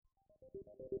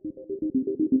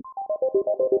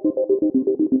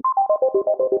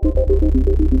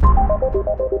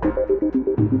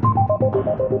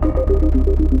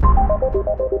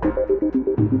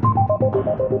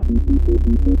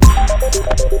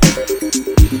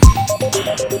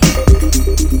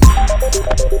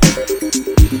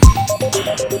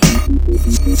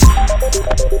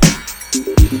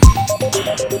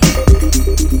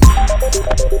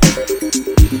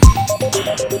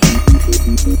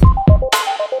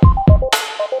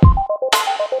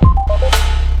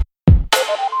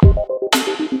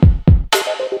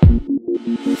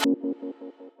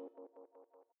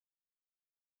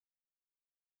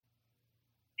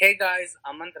Hey guys,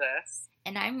 I'm Andres.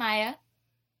 And I'm Maya.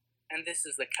 And this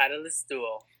is the Catalyst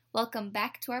Duo. Welcome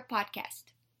back to our podcast.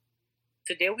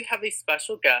 Today we have a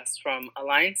special guest from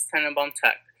Alliance Tenenbaum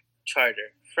Tech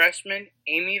Charter, Freshman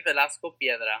Amy Velasco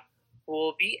Piedra, who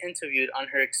will be interviewed on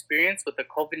her experience with the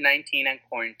COVID-19 and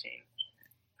quarantine.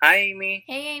 Hi, Amy.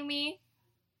 Hey, Amy.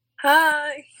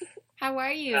 Hi. How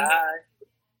are you? Hi.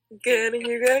 Good, and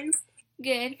you guys?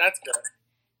 Good. That's good.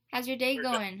 How's your day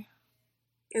going?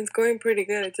 It's going pretty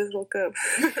good. I just woke up.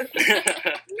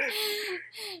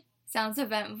 Sounds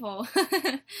eventful.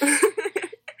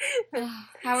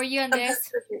 How are you,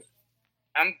 Andres?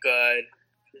 I'm good.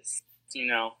 Just,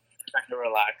 trying to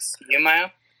relax. You,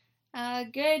 Maya?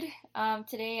 Good.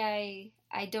 Today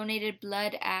I donated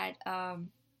blood at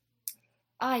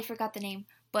I forgot the name,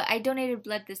 but I donated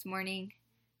blood this morning.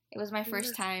 It was my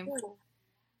first time.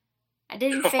 I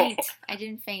didn't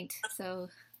faint. So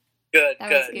Good.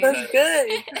 That's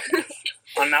good.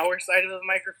 On our side of the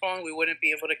microphone, we wouldn't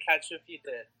be able to catch you if you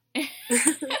did.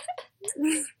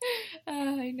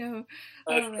 I know.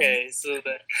 Okay, so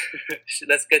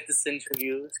let's get this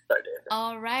interview started.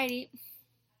 Alrighty.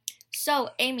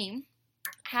 So, Amy,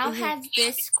 how has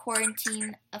this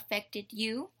quarantine affected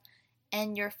you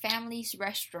and your family's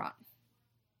restaurant?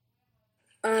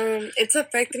 It's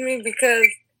affected me because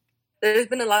there's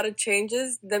been a lot of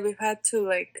changes that we've had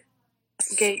to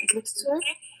get used to.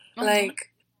 Like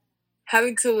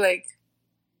having to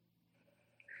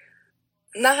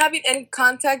not having any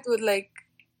contact with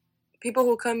people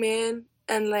who come in,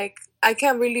 and I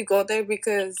can't really go there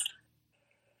because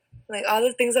all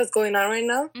the things that's going on right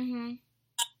now. Mm-hmm.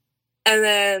 And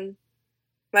then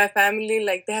my family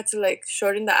they had to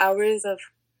shorten the hours of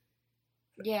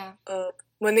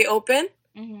when they open.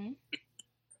 Mm-hmm.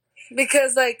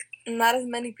 Because not as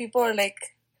many people are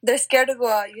they're scared to go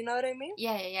out, you know what I mean?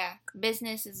 Yeah.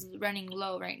 Business is running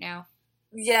low right now.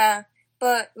 Yeah,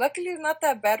 but luckily it's not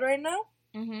that bad right now.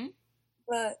 Mm-hmm.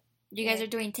 But you guys are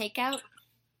doing takeout?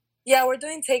 Yeah, we're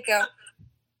doing takeout.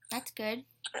 That's good.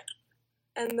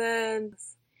 And then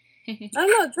I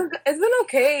don't know, it's been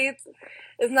okay.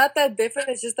 It's not that different.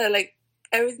 It's just that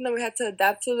everything that we had to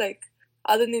adapt to,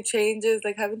 all the new changes,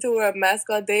 having to wear a mask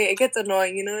all day, it gets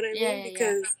annoying, you know what I mean? Yeah.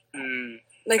 Because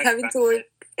having to work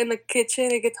in the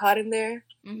kitchen, it gets hot in there,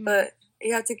 but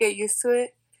you have to get used to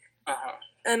it.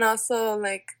 And also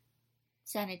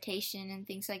sanitation and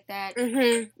things like that.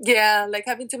 Yeah,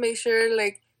 having to make sure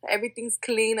everything's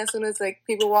clean as soon as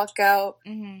people walk out.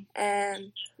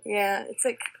 And yeah, it's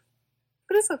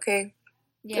but it's okay.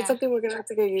 Yeah, it's something we're gonna have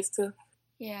to get used to.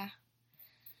 Yeah.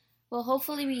 Well,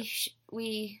 hopefully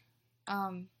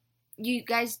you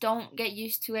guys don't get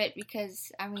used to it,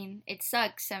 because it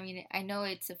sucks. I know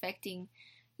it's affecting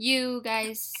you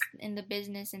guys in the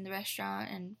business, in the restaurant,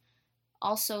 and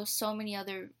also so many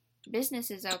other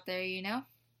businesses out there,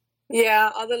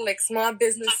 Yeah, all the small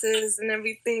businesses and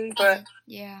everything, but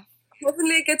yeah,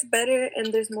 hopefully it gets better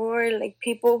and there's more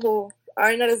people who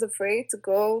are not as afraid to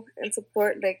go and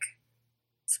support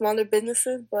smaller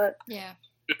businesses. But yeah,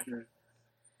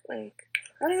 I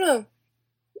don't know,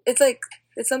 it's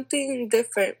it's something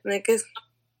different. It's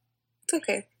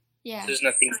okay. Yeah, there's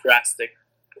nothing drastic.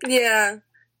 Yeah.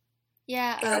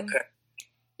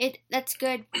 Okay. That's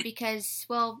good, because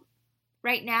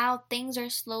right now things are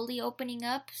slowly opening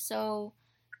up, so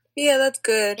yeah, that's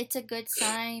good. It's a good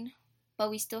sign, but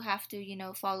we still have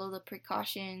to follow the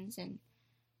precautions, and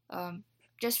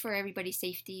just for everybody's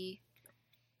safety.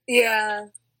 Yeah,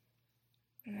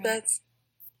 it's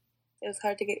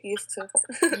hard to get used to.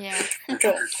 Yeah.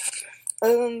 But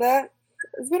other than that,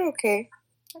 it's been okay.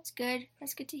 That's good.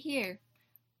 That's good to hear.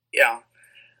 Yeah.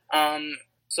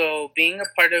 So being a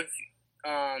part of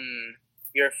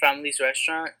your family's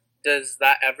restaurant, does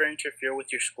that ever interfere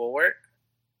with your schoolwork?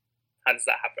 How does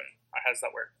that happen? Or how does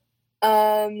that work?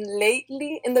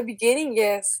 Lately, in the beginning,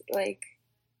 yes.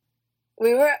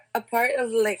 We were a part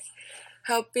of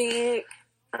helping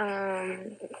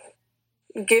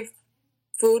give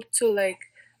food to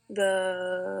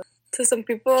to some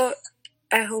people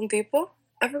at Home Depot.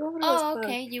 I forgot what it was Oh, called.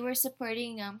 okay. You were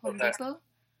supporting Home Okay. Depot?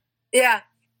 Yeah.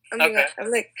 Okay.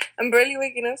 I'm barely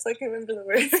waking up, so I can't remember the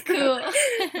words.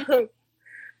 Cool.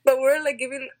 But we're like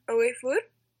giving away food,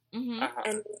 Mm-hmm. Uh-huh.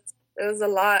 and it was a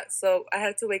lot. So I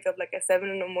had to wake up like at 7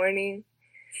 in the morning,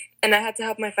 and I had to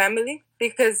help my family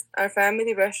because our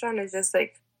family restaurant is just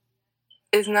like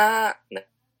it's not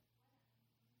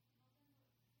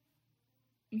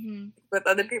Mm-hmm. with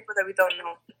other people that we don't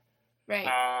know. Right.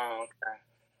 Oh, okay.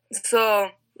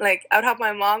 So like I'd help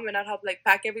my mom, and I'd help like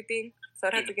pack everything. So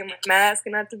I'd have to get my mask,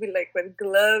 and I had to be like with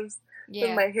gloves, with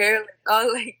Yeah. my hair like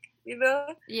all like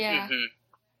Yeah. Mhm.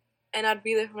 and I'd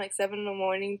be there from like 7 in the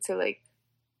morning to like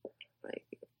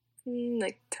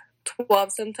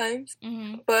 12 sometimes.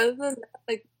 Mm-hmm. But other than that,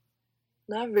 like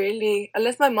not really.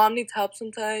 Unless my mom needs help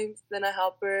sometimes, then I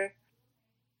help her.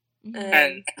 Mm-hmm.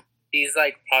 And these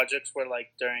like projects were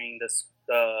like during this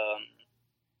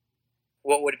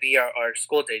what would be our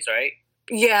school days, right?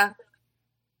 Yeah.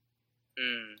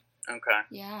 Okay.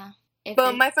 Yeah.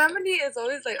 But my family is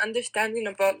always like understanding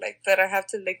about like that I have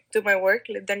to like do my work.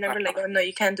 Like they're never like, oh no,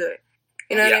 you can't do it.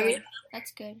 You know what I mean?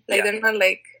 That's good. Like they're not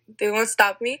like they won't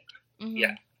stop me. Mm-hmm.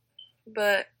 Yeah.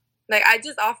 But like I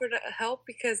just offered help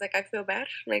because like I feel bad.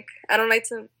 Like I don't like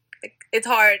to like it's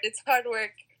hard. It's hard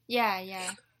work. Yeah.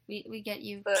 We get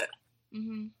you. But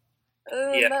Mm-hmm.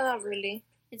 Yeah. not really.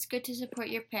 It's good to support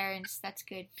your parents. That's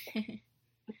good.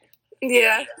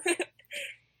 Yeah.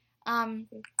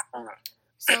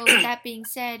 So with that being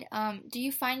said, do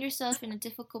you find yourself in a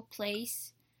difficult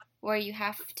place where you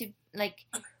have to like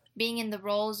being in the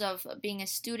roles of being a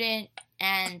student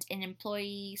and an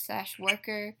employee /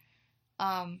 worker?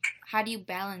 How do you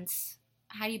balance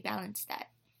that?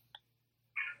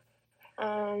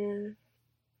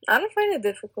 I don't find it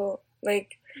difficult.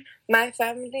 Like my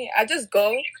family, I just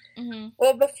go. Mm-hmm.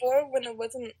 Well, before when it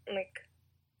wasn't like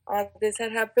all this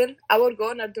had happened, I would go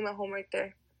and I'd do my homework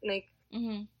there. Like,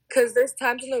 Mm-hmm. because there's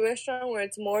times in the restaurant where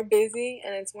it's more busy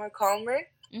and it's more calmer.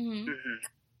 Mm-hmm.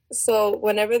 So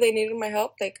whenever they needed my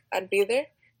help, like I'd be there,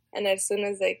 and as soon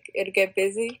as like it'd get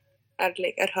busy, I'd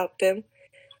help them.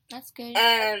 That's good.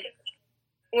 And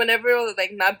whenever it was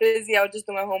like not busy, I would just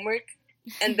do my homework,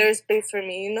 and there's space for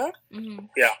me, you know. Mm-hmm.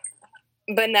 Yeah.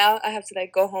 But now I have to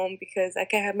like go home because I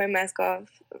can't have my mask off,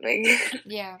 like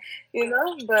Yeah. you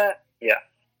know. But yeah,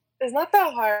 it's not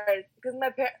that hard because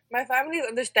my family is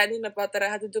understanding about that I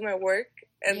have to do my work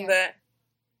and that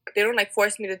they don't like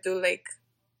force me to do like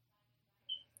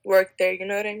work there. You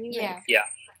know what I mean? Yeah. Like, yeah.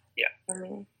 I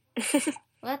mean.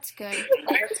 Well, that's good.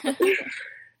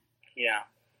 Yeah.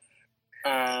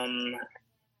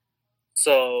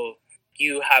 So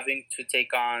you having to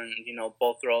take on,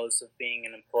 both roles of being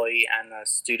an employee and a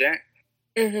student,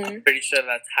 I'm pretty sure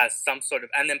that has some sort of,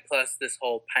 and then plus this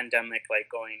whole pandemic like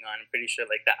going on, I'm pretty sure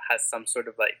like that has some sort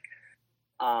of like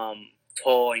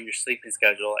toll on your sleeping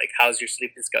schedule. Like, how's your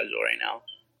sleeping schedule right now?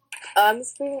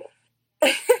 Honestly,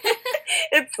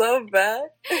 it's so bad.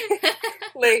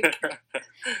 Like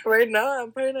right now,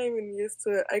 I'm probably not even used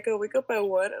to it. I can wake up at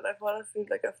 1 and I fall asleep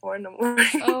like at 4 in the morning.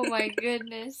 Oh my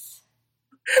goodness.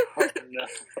 Oh, no.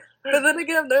 But then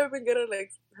again, I've never been good at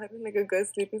like having like a good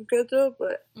sleeping schedule.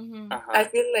 But I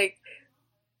feel like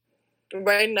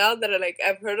right now that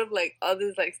I've heard of like all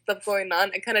this like stuff going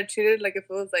on, I kind of treat it like if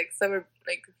it was like summer,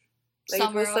 like if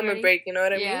it was summer break. You know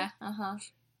what I mean? Yeah.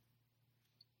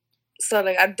 So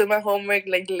like I'd do my homework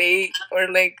like late or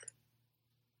like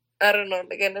I don't know.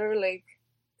 Like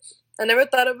I never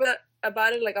thought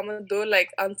about it. Like I'm gonna do it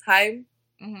like on time.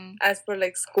 As for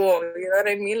like school, you know what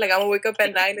I mean? Like I'm gonna wake up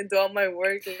at 9 and do all my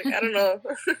work. Like I don't know.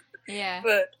 Yeah.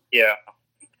 But yeah.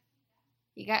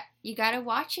 You gotta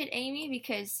watch it, Amy,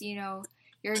 because your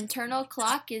internal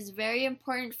clock is very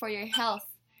important for your health.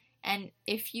 And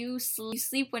if you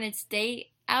sleep when it's day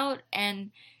out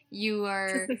and you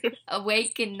are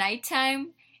awake in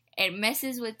nighttime, it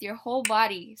messes with your whole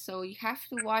body. So you have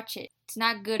to watch it. It's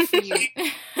not good for you.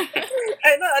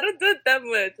 I know. I don't do it that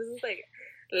much. It's just like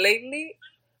lately,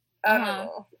 I don't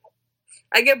know.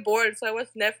 I get bored, so I watch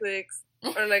Netflix,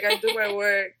 or like I do my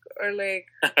work, or like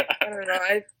I don't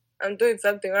know. I'm doing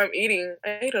something, or I'm eating.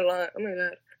 I eat a lot. Oh my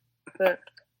god. But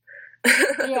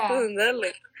other than that,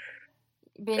 like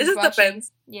it just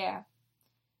depends. Yeah.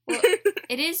 Well,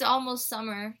 it is almost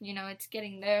summer. It's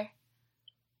getting there.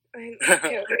 I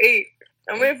can't wait.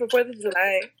 I'm waiting for 4th of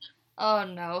July. Oh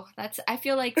no, I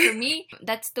feel like for me,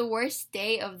 that's the worst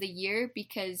day of the year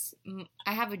because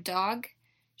I have a dog.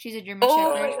 She's a German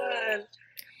Shepherd.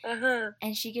 Oh my god.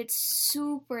 And she gets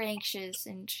super anxious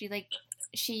and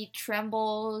she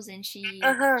trembles and she's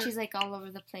like all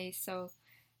over the place. So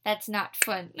that's not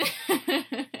fun.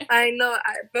 I know.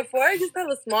 Before I just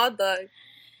had a small dog.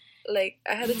 Like,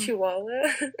 I had a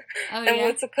Chihuahua. Oh, and yeah?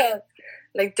 what's it called?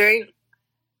 Like, during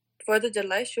 4th of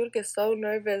July, she would get so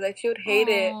nervous. Like, she would hate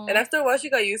it. And after a while, she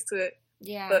got used to it.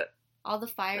 Yeah. But all the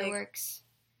fireworks.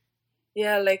 Like,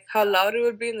 yeah, like how loud it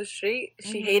would be in the street.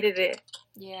 She hated it.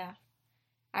 Yeah.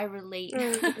 I relate.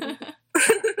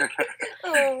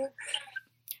 Oh.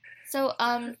 So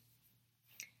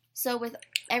with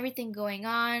everything going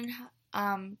on,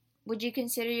 would you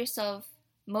consider yourself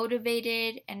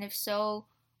motivated? And if so,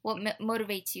 what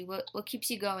motivates you? What keeps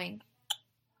you going?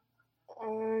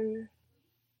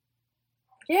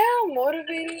 Yeah,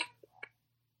 motivated.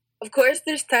 Of course,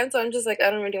 there's times I'm just like, I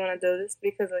don't really want to do this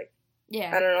because, like,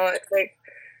 yeah, I don't know. It's like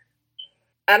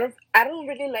I don't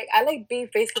really like. I like being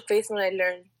face to face when I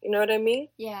learn. You know what I mean?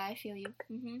 Yeah, I feel you.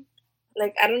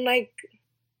 Like I don't like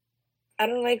I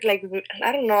don't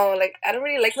know. Like I don't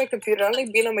really like my computer. I don't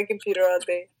like being on my computer all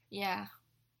day. Yeah,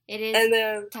 it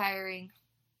is tiring.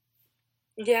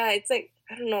 Yeah, it's like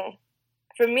I don't know.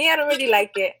 For me, I don't really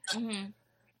like it.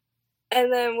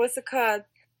 And then what's it called?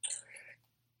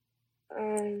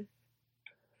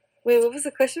 Wait, what was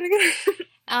the question again?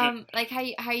 Like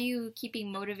how you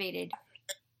keeping motivated?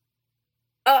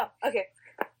 Oh, okay.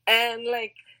 And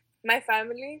like my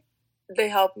family, they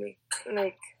help me.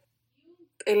 Like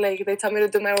they tell me to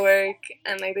do my work,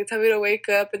 and like they tell me to wake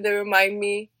up, and they remind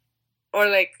me, or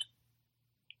like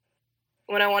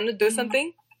when I want to do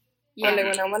something, or like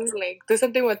when I want to like do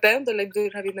something with them, they're like,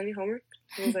 "Dude, have you done your homework?"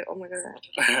 And I was like, "Oh my god,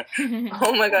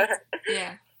 oh my god."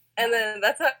 Yeah. And then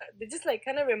that's how they just like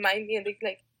kind of remind me, and they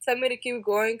like tell me to keep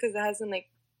going because it hasn't like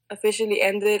officially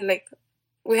ended. Like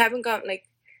we haven't got like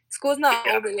school's not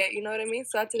over yet. You know what I mean?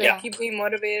 So I have to like keep being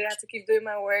motivated. I have to keep doing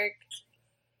my work.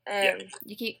 And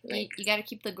you got to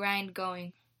keep the grind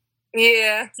going.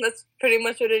 Yeah, that's pretty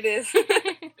much what it is.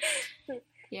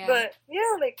 Yeah. But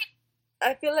yeah, like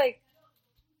I feel like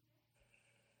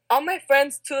all my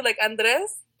friends too, like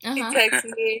Andres, he texts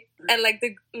me, and like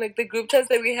the group chats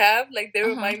that we have, like they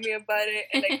remind me about it,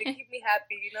 and like they keep me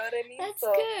happy. You know what I mean? That's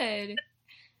good.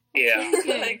 Yeah,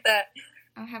 good. Like that.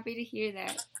 I'm happy to hear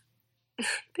that.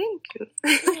 Thank you.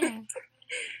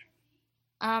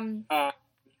 Yeah.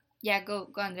 Yeah, go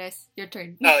Andres. Your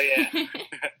turn. Oh yeah.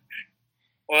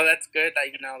 Well, that's good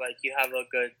that like you have a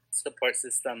good support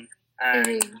system,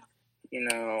 and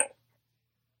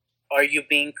are you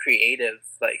being creative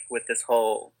like with this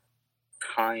whole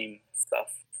time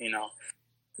stuff? And like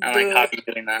how are you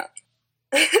doing that?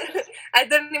 I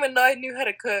didn't even know I knew how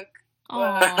to cook.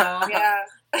 Aww. Yeah.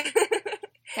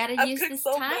 Gotta use this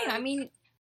so time. Much. I mean,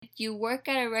 you work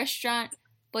at a restaurant,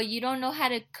 but you don't know how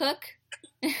to cook.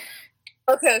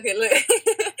 Okay, look.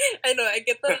 I know, I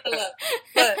get that a lot.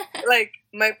 But, like,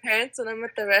 my parents, when I'm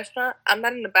at the restaurant, I'm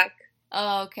not in the back.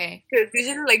 Oh, okay. Because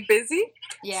usually, like, busy.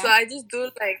 Yeah. So I just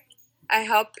do, like, I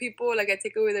help people, like, I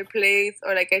take away their plates,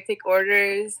 or, like, I take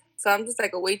orders. So I'm just,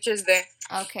 like, a waitress there.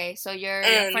 Okay, so you're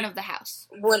in front of the house.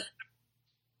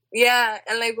 Yeah,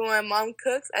 and, like, when my mom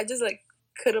cooks, I just, like,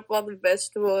 cut up all the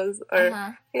vegetables, or,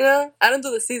 I don't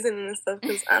do the seasoning and stuff,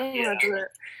 because I don't know how to do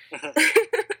that.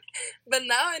 But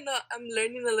now I know I'm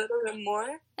learning a little bit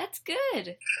more. That's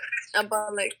good.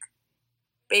 About like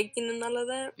baking and all of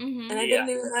that. And I didn't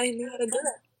even know I knew how to do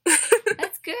that.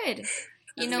 That's good.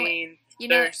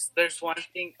 There's one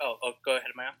thing. Oh, go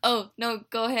ahead, Maya. Oh no,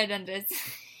 go ahead, Andres.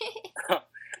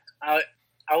 I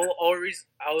will always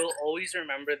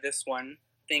remember this one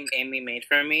thing Amy made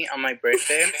for me on my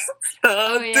birthday.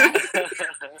 Oh yeah.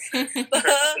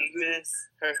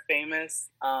 her famous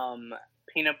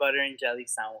peanut butter and jelly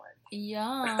sandwich.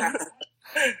 Yeah.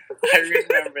 I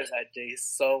remember that day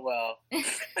so well.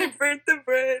 I burnt the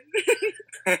bread.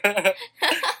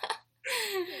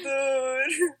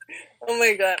 Dude. Oh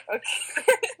my god.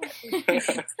 Okay.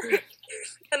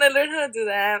 And I learned how to do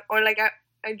that. Or like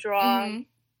I draw. Or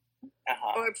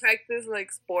I practice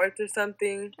like sports or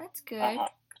something. That's good.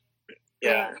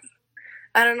 Yeah.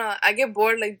 I don't know. I get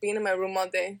bored like being in my room all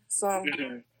day. So I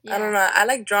don't know. I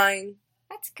like drawing.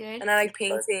 That's good. And I like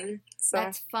painting. So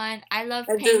that's fun. I love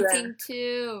painting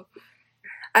too.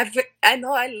 I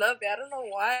know. I love it. I don't know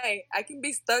why. I can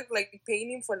be stuck like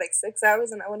painting for like 6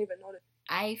 hours and I won't even notice.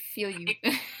 I feel you.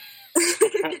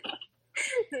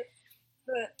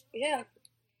 But yeah,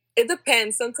 it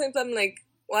depends. Sometimes I'm like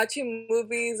watching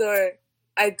movies, or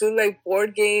I do like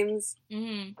board games,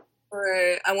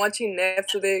 or I'm watching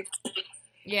Netflix.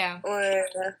 Yeah. Or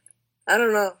I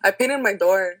don't know. I painted my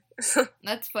door.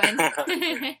 That's fun.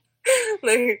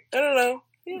 Like I don't know.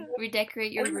 Yeah.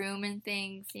 Redecorate your room and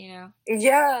things, Yeah,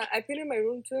 I painted my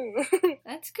room too.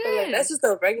 That's good. Like, that's just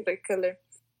a regular color.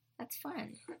 That's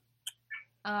fun.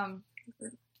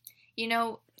 You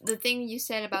know, the thing you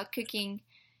said about cooking,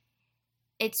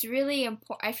 it's really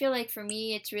important. I feel like for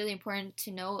me, it's really important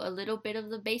to know a little bit of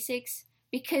the basics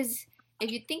because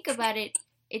if you think about it,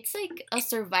 it's like a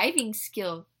surviving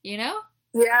skill, you know?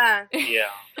 Yeah.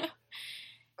 Yeah.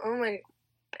 Oh my.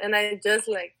 And I just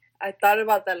like, I thought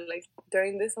about that like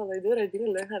during this. I was like, dude, I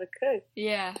didn't learn how to cook.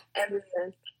 Yeah. And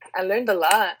then I learned a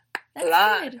lot. That's a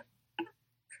lot. good.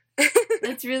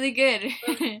 That's really good.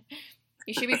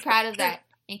 You should be proud of that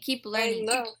and keep learning.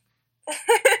 I know.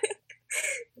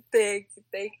 Thank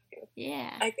you.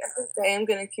 Yeah. I guess I am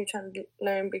gonna keep trying to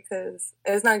learn because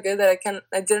it's not good that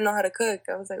I didn't know how to cook.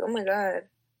 I was like, oh my god.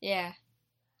 Yeah.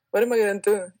 What am I gonna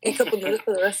do? Eat a couple noodles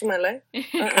for the rest of my life?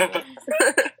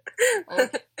 Well,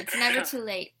 it's never too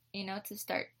late, you know, to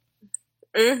start.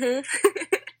 Mhm.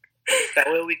 That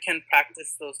way we can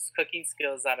practice those cooking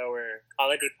skills at our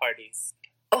holiday parties.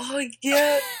 Oh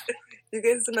yeah. You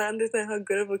guys do not understand how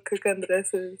good of a cook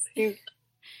Andres is.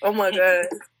 Oh my god.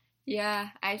 Yeah,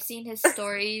 I've seen his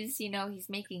stories. You know, he's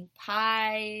making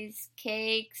pies,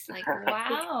 cakes. Like,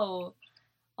 wow.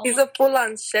 He's a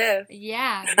full-on chef.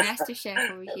 Yeah, master chef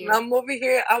over here. I'm over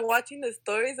here. I'm watching the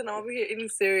stories, and I'm over here eating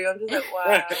cereal. I'm just like,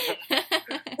 wow.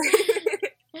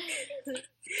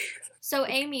 So,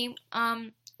 Amy,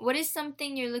 what is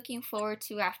something you're looking forward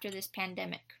to after this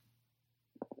pandemic?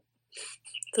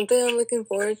 Something I'm looking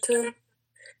forward to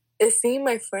is seeing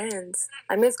my friends.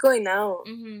 I miss going out.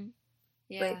 Mm-hmm.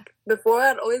 Yeah. Like, before,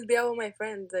 I'd always be out with my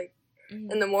friends. Like,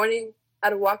 Mm-hmm. in the morning,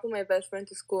 I'd walk with my best friend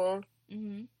to school.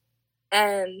 Mm-hmm.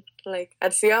 And, like,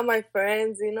 I'd see all my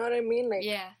friends. You know what I mean? Like,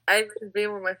 Yeah. I miss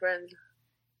being with my friends.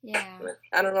 Yeah. Like,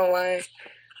 I don't know why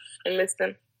I miss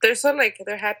them. They're so, like,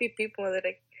 they're happy people. They're,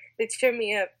 like, they cheer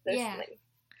me up. They're Yeah. like,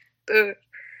 dude,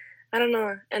 I don't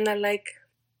know. And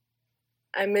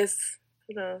I miss,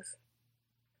 who knows?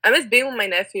 I miss being with my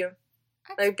nephew.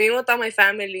 Like, being with all my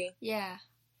family. Yeah.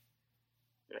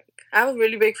 Like, I have a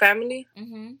really big family.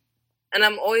 Mm-hmm. And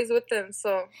I'm always with them.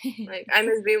 So, like, I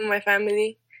miss being with my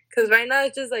family. Because right now,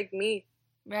 it's just, like, me.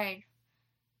 Right.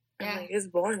 Yeah. Like, it's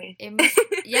boring.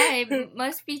 It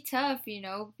must be tough, you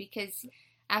know, because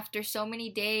after so many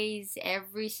days,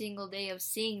 every single day of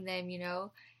seeing them, you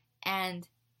know, and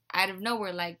out of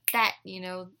nowhere like that, you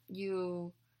know,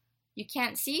 you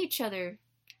can't see each other.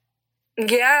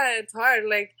 Yeah, it's hard.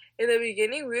 Like, in the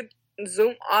beginning, we'd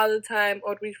Zoom all the time,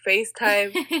 or we'd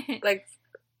FaceTime, like,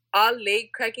 all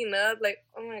late cracking up. Like,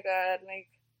 oh my god, like,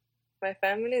 my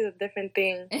family is a different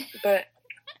thing. But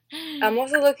I'm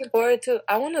also looking forward to,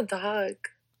 I want a dog.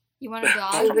 You want a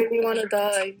dog? I really want a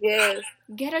dog, yes.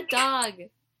 Get a dog.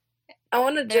 I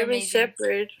want a They're German amazing.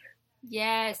 Shepherd.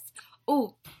 Yes.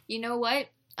 Oh, you know what?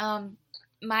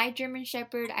 My German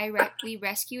Shepherd, we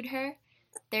rescued her.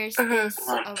 There's this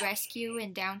a rescue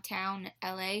in downtown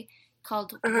LA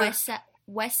called West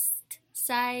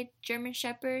Side German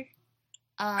Shepherd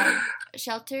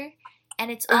shelter,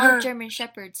 and it's all German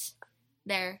Shepherds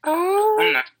there.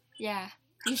 Oh, Yeah,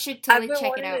 you should totally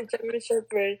check it out. I've been wanting a German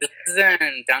Shepherd. This is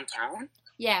in downtown?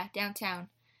 Yeah, downtown.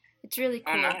 It's really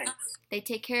cool. Oh, nice. They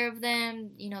take care of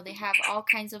them. You know, they have all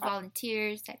kinds of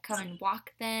volunteers that come and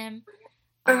walk them.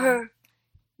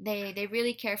 They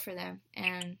really care for them,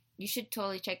 and you should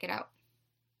totally check it out.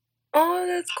 Oh,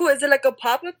 that's cool. Is it like a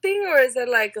pop-up thing, or is it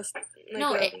like a...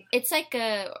 It's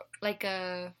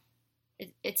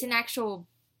it's an actual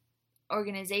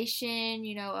organization,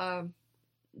 you know,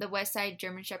 the West Side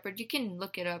German Shepherd. You can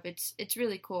look it up. It's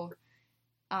really cool.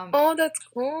 Oh, that's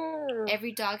cool.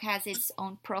 Every dog has its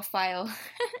own profile.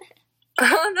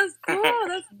 Oh, that's cool.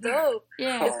 That's dope.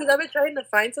 Yeah. It's because I've been trying to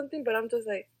find something, but I'm just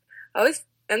like, I always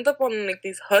end up on like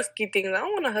these husky things. I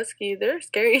don't want a husky. They're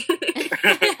scary.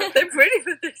 They're pretty,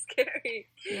 but they're scary.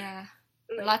 Yeah.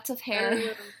 Like, Lots of hair.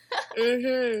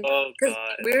 Mm-hmm. Oh,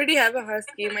 God. We already have a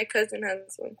husky. My cousin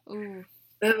has one. Ooh.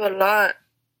 We have a lot.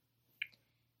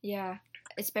 Yeah.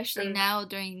 Especially now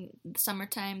during the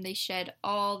summertime, they shed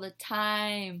all the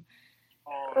time.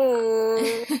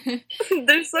 Oh,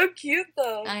 they're so cute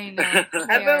though. I know.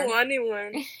 I've been wanting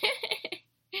one.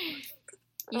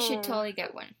 You should totally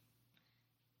get one.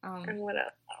 And what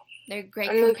else? They're great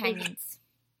companions.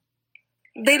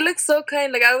 They look so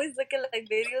kind. Like, I always look at like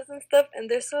videos and stuff, and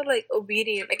they're so like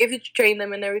obedient. Like, if you train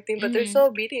them and everything, but they're so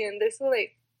obedient. They're so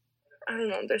like, I don't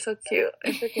know. They're so cute. I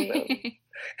freaking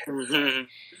love them.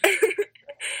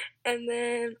 And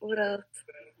then what else?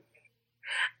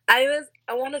 I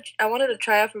wanted to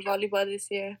try out for volleyball this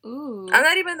year. Ooh. I'm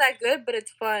not even that good, but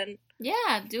it's fun.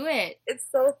 Yeah, do it. It's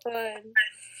so fun.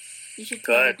 You should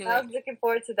totally do it. I was looking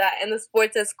forward to that and the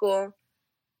sports at school.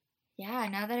 Yeah,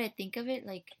 now that I think of it,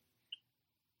 like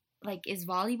is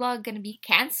volleyball gonna be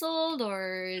canceled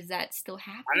or is that still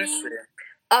happening? Honestly,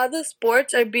 All the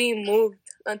sports are being moved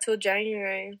until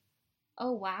January.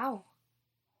 Oh, wow.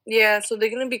 Yeah, so they're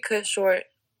going to be cut short.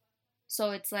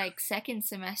 So it's like second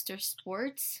semester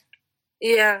sports?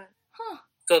 Yeah. Huh.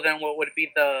 So then what would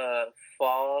be the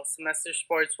fall semester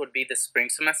sports? Would be the spring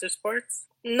semester sports?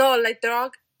 No, like they're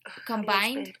all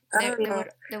combined? I don't know.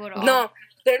 They would all... No,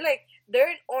 they're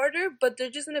in order, but they're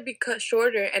just going to be cut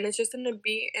shorter, and it's just going to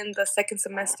be in the second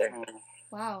semester. Oh.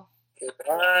 Wow.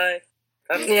 What?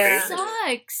 That's crazy.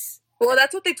 Sucks. Well,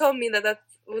 that's what they told me, that's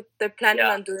what they're planning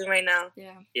on doing right now.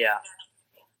 Yeah. Yeah.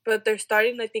 But they're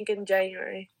starting, I think, in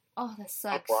January. Oh, that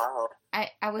sucks. Oh, wow.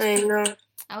 I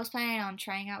was planning on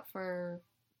trying out for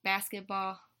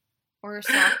basketball or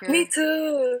soccer. Me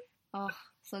too. Oh,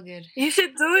 so good. You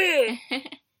should do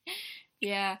it.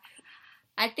 Yeah.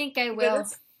 I think I will.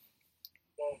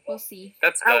 We'll see.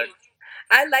 That's good.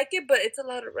 I like it, but it's a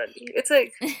lot of running. It's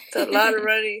a lot of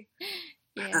running.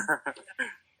 Yeah.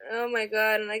 Oh my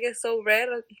god, and I get so red,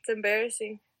 it's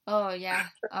embarrassing. Oh yeah.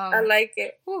 I like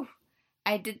it. Whew.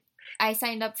 I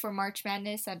signed up for March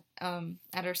Madness at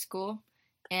our school,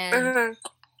 and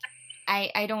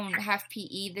I don't have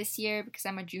PE this year because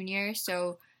I'm a junior,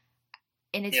 so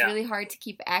and it's really hard to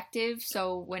keep active.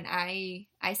 So when I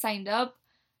signed up,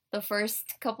 the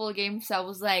first couple of games I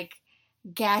was like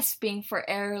gasping for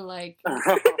air, like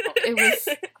it was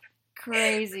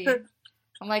crazy.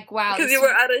 I'm like, wow. Because you were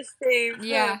out of shape.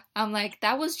 Yeah. I'm like,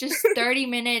 that was just 30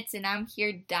 minutes and I'm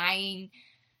here dying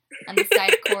on the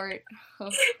side court.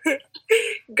 Oh.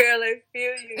 Girl, I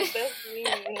feel you. That's me.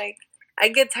 Like, I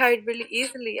get tired really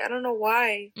easily. I don't know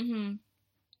why. Mm-hmm.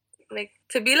 Like,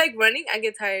 to be like running, I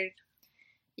get tired.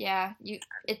 Yeah.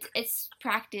 It's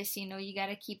practice, you know. You got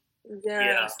to keep...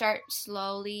 Yeah. Start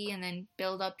slowly and then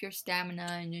build up your stamina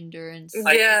and endurance.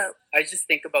 I just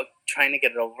think about trying to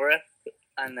get it over with.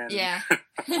 And then... Yeah.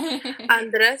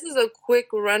 Andres is a quick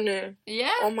runner.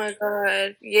 Yeah? Oh my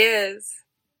god. Yes.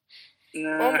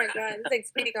 No. Oh my god. It's like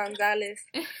Speedy Gonzalez.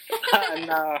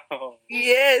 No.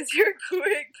 Yes, you're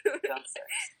quick.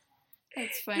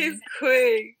 That's funny. He's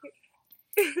quick.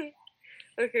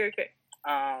 Okay.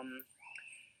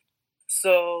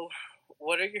 So,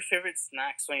 what are your favorite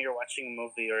snacks when you're watching a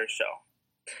movie or a show?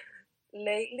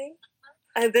 Lately?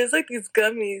 There's like these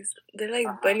gummies. They're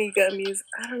like bunny gummies.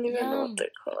 I don't even know what they're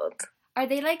called. Are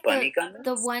they like bunny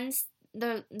the ones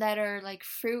that are like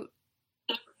fruit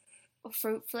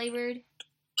flavored?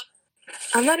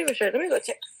 I'm not even sure. Let me go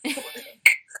check.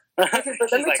 Okay,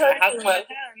 but let me tell you.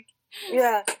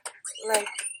 Yeah, like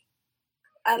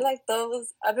I like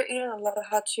those. I've been eating a lot of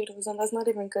hot Cheetos, and that's not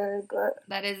even good. But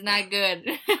that is not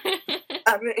good.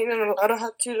 I've been eating a lot of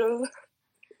hot Cheetos,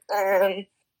 and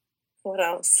what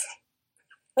else?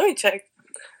 Let me check.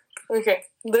 Okay,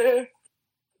 there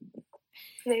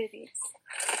it is.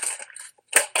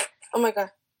 Oh my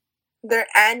god. They're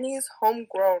Annie's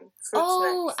homegrown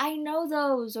fruit snacks. I know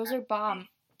those. Those are bomb.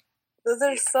 Those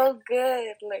are so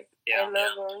good. Like, I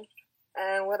love them.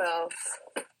 And what else?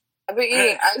 I've been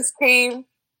eating ice cream.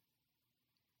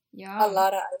 Yeah. A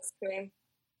lot of ice cream.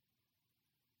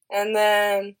 And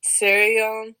then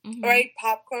cereal. Mm-hmm. Or I eat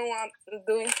popcorn while I'm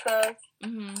doing stuff.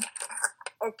 Mm-hmm.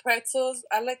 Or pretzels.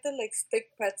 I like the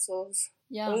stick pretzels.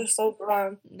 Yeah. Those are so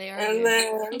bomb. They are. And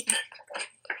then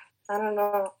I don't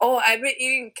know. Oh, I've been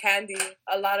eating candy.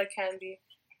 A lot of candy.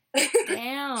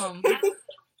 Damn.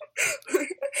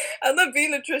 I'm not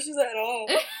being nutritious at all.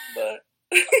 But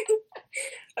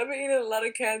I've been eating a lot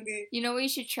of candy. You know what you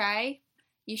should try?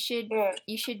 You should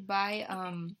buy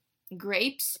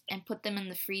grapes and put them in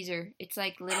the freezer. It's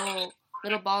like little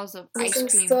balls of ice cream.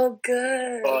 Those are so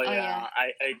good. Oh yeah.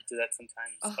 I do that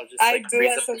sometimes. Oh. I'll just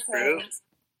freeze up the fruit.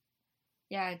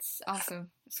 Yeah, it's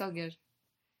awesome. So good.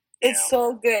 It's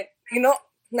so good. You know,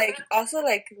 also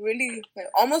really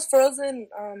almost frozen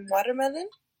watermelon.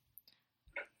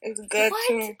 It's good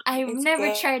too. I've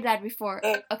never tried that before.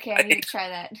 Okay, I need to try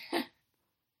that.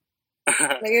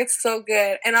 It's so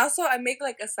good. And also I make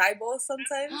acai bowls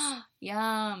sometimes.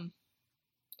 Yum.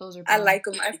 Those are bomb. I like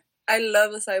them. I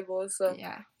love acai bowls. So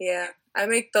yeah. I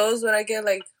make those when I get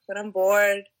when I'm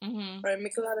bored. Mm-hmm. Or I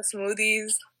make a lot of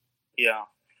smoothies. Yeah.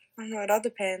 I don't know, it all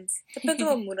depends. Depends on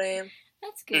what mood I am.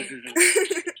 That's good.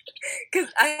 Because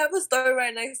I have a store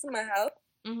right next to my house.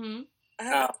 Mm-hmm. I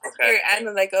have and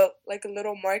a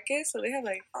little market, so they have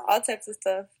all types of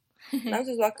stuff. And I'm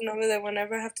just walking over there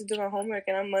whenever I have to do my homework,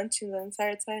 and I'm munching the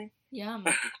entire time. Yum.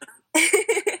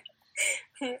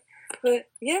 But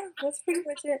yeah, that's pretty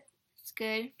much it. It's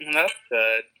good. That's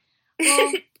good.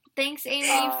 Well, thanks,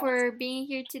 Amy, for being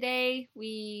here today.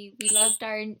 We loved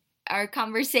our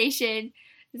conversation.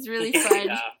 It's really fun.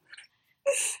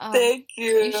 Thank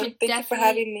you. Thank you for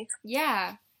having me.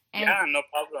 Yeah. And no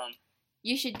problem.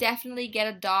 you should definitely get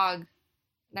a dog.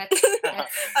 That's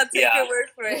I'll take your word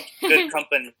for it. Good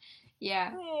company.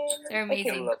 Yeah, they're I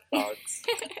amazing. love dogs.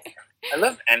 I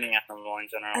love any animal in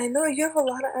general. I know, you have a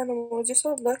lot of animals. You're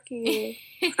so lucky.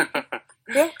 He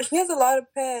has a lot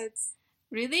of pets.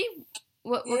 Really?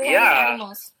 What kind of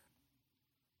animals?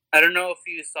 I don't know if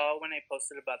you saw when I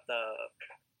posted about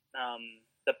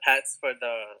the pets for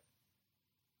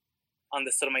on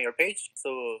the Sotomayor page.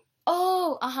 So.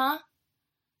 Oh,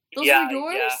 Those are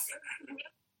yours?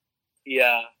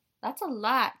 Yeah. That's a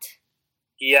lot.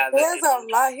 Yeah. He has a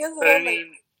lot. He has a lot. I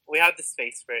mean, we have the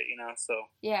space for it, so.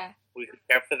 Yeah. We can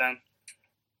care for them.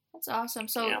 That's awesome.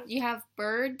 So you have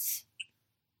birds?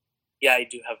 Yeah, I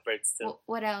do have birds too.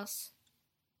 What else?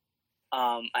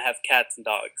 I have cats and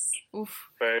dogs. Oof.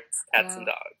 Birds, cats, and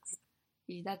dogs.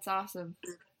 That's awesome.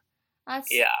 My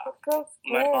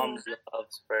mom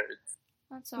loves birds.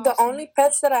 That's awesome. The only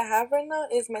pets that I have right now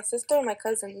is my sister and my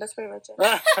cousin. That's pretty much it.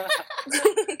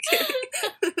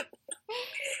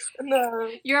 No.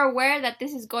 You're aware that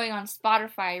this is going on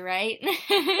Spotify, right?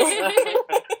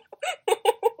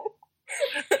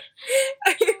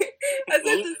 I'm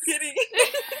just kidding.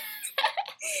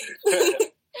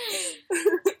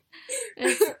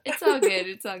 It's all good.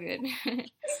 It's all good.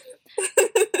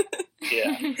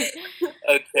 Yeah.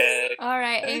 Okay. All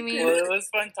right, Amy. Well, it was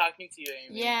fun talking to you,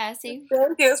 Amy. Yeah, see?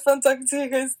 Thank you. It was fun talking to you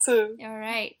guys, too. All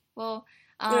right. Well,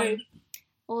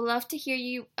 we'll love to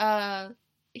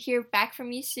hear back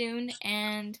from you soon,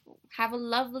 and have a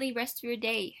lovely rest of your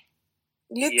day.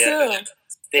 You too.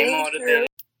 Stay motivated.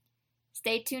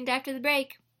 Stay tuned after the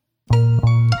break.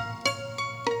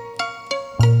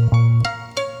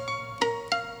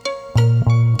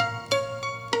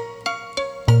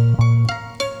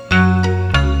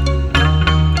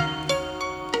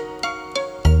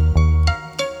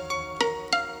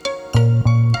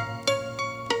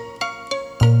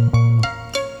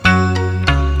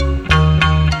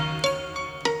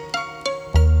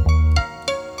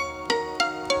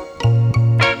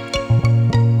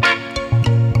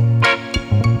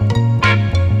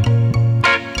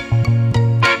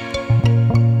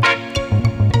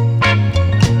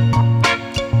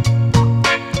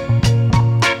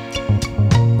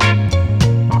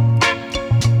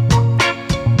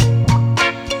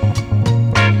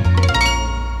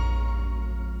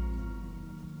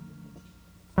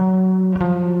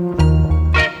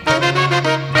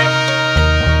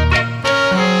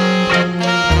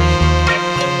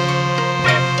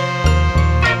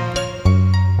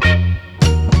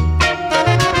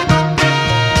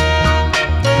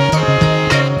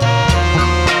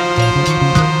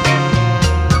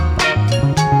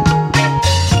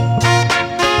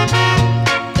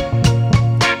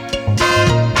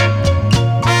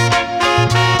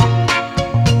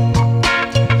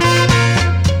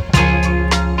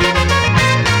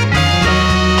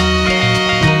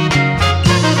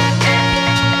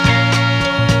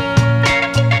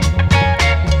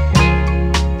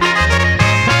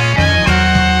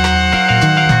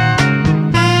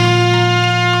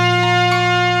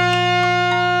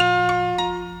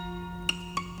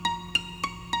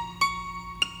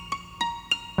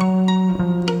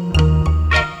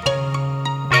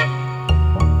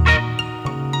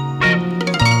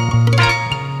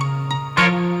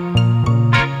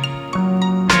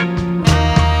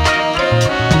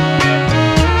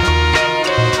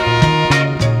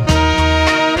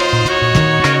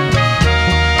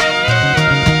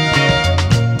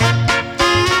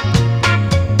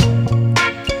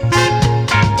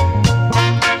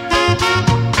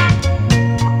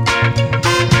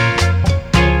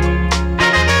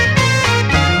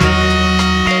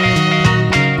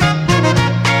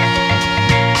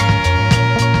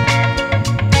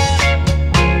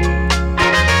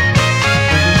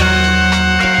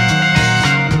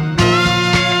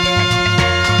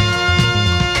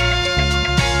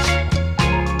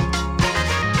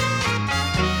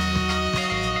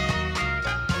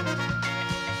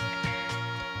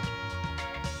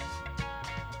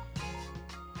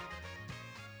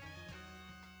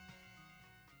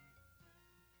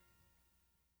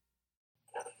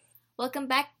 Welcome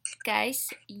back, guys.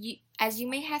 As you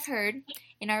may have heard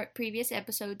in our previous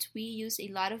episodes, we use a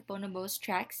lot of Bonobos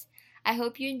tracks. I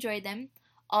hope you enjoyed them.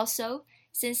 Also,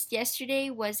 since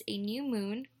yesterday was a new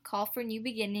moon, call for new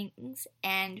beginnings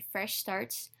and fresh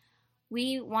starts,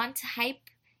 we want to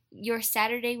hype your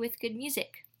Saturday with good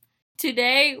music.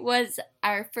 Today was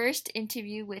our first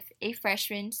interview with a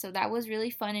freshman, so that was really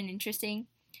fun and interesting.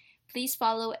 Please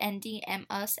follow and DM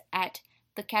us at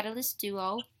The Catalyst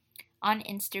Duo on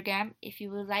Instagram if you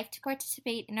would like to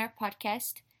participate in our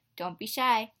podcast. Don't be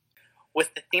shy.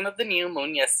 With the theme of the new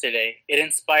moon yesterday, it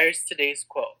inspires today's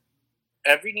quote.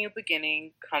 Every new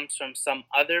beginning comes from some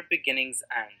other beginning's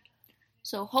end.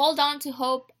 So hold on to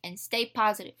hope and stay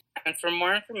positive. And for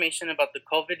more information about the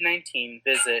COVID-19,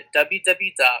 visit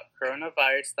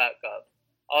www.coronavirus.gov.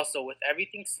 Also, with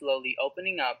everything slowly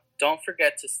opening up, don't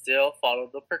forget to still follow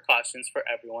the precautions for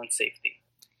everyone's safety.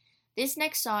 This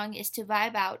next song is to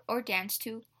vibe out or dance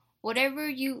to, whatever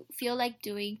you feel like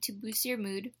doing to boost your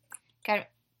mood.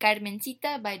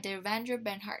 Carmencita by Devendra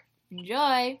Benhart.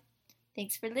 Enjoy!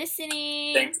 Thanks for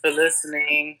listening!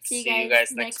 See you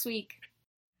guys next week.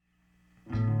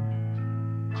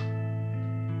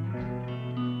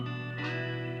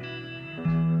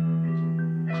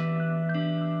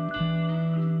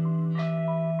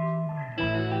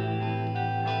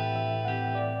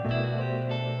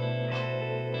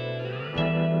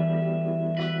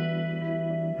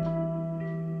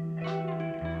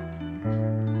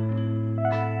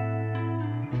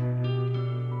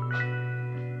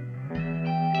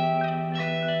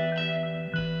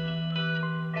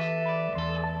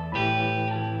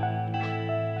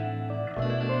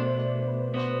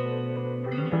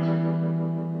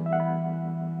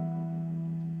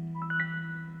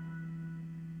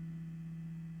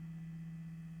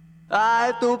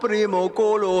 Ay, tu primo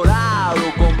colorado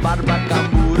con barba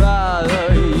camburada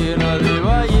y llena de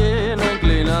ballena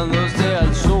inclinándose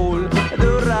al sol. De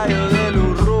un rayo de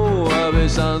luz roja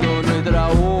besando nuestra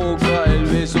boca, el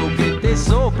beso que te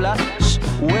sopla,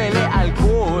 huele a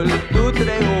alcohol. Tus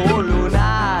tres ojos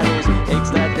lunares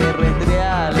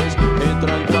extraterrestriales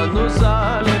entran cuando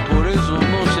sales, por eso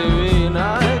no se ve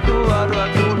nada de tu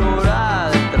barba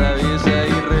colorada, traviesa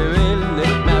y rebelde.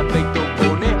 Me afecto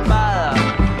con espada,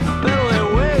 pero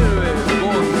devuelve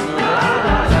con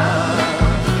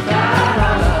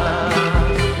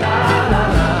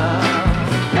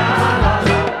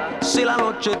si la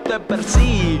noche te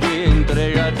persigue,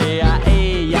 entrégate a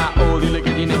ella o dile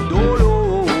que tienes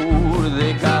dolor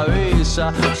de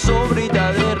cabeza.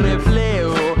 Sombrita de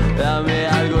reflejo, dame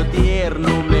algo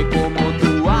tierno, me como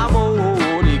tu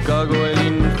amor y cago el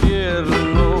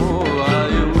infierno.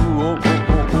 Adiós,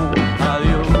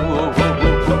 adiós,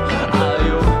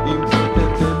 adiós,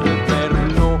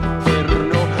 perno,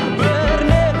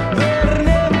 verne,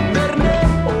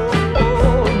 oh,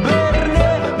 oh,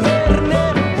 verne,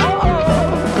 oh, oh.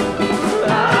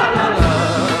 La la la,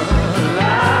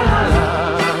 la la la,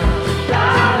 la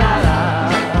la la,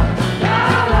 la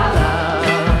la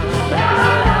la.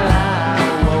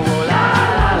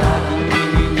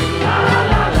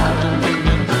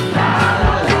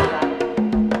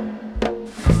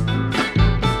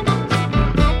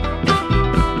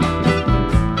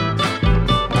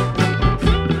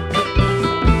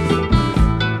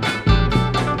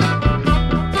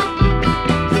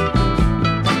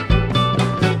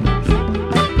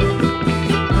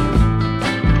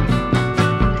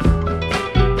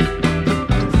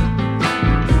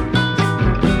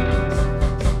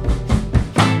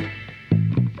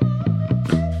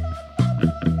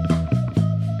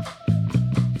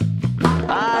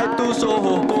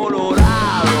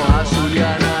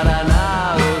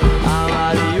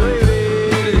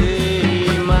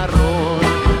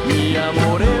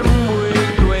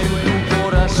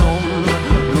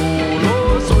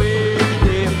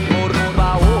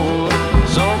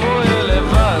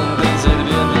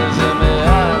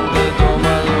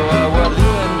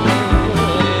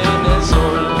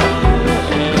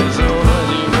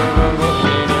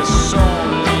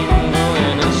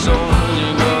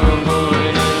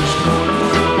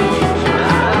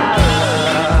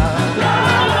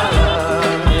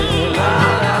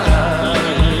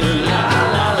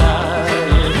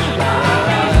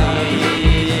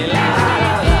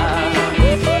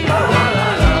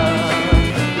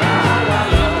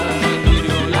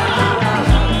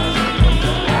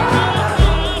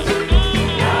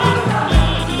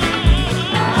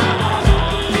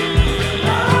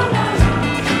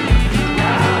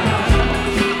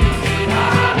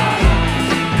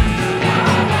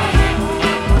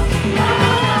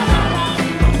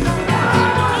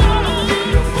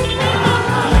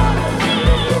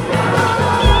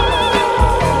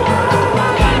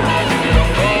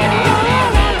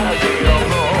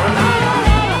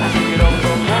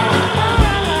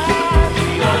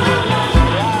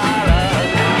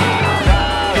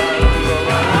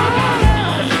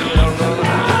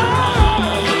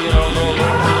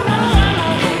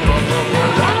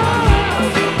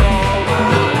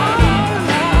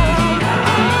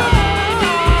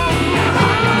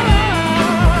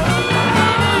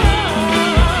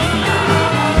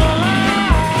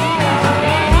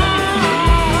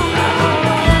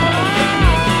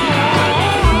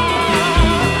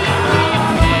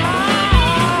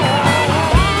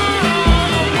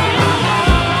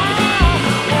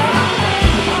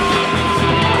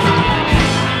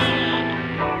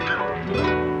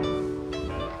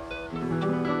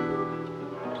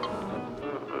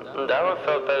 that one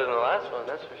felt better than the last one,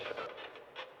 that's for sure.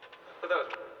 But that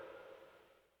was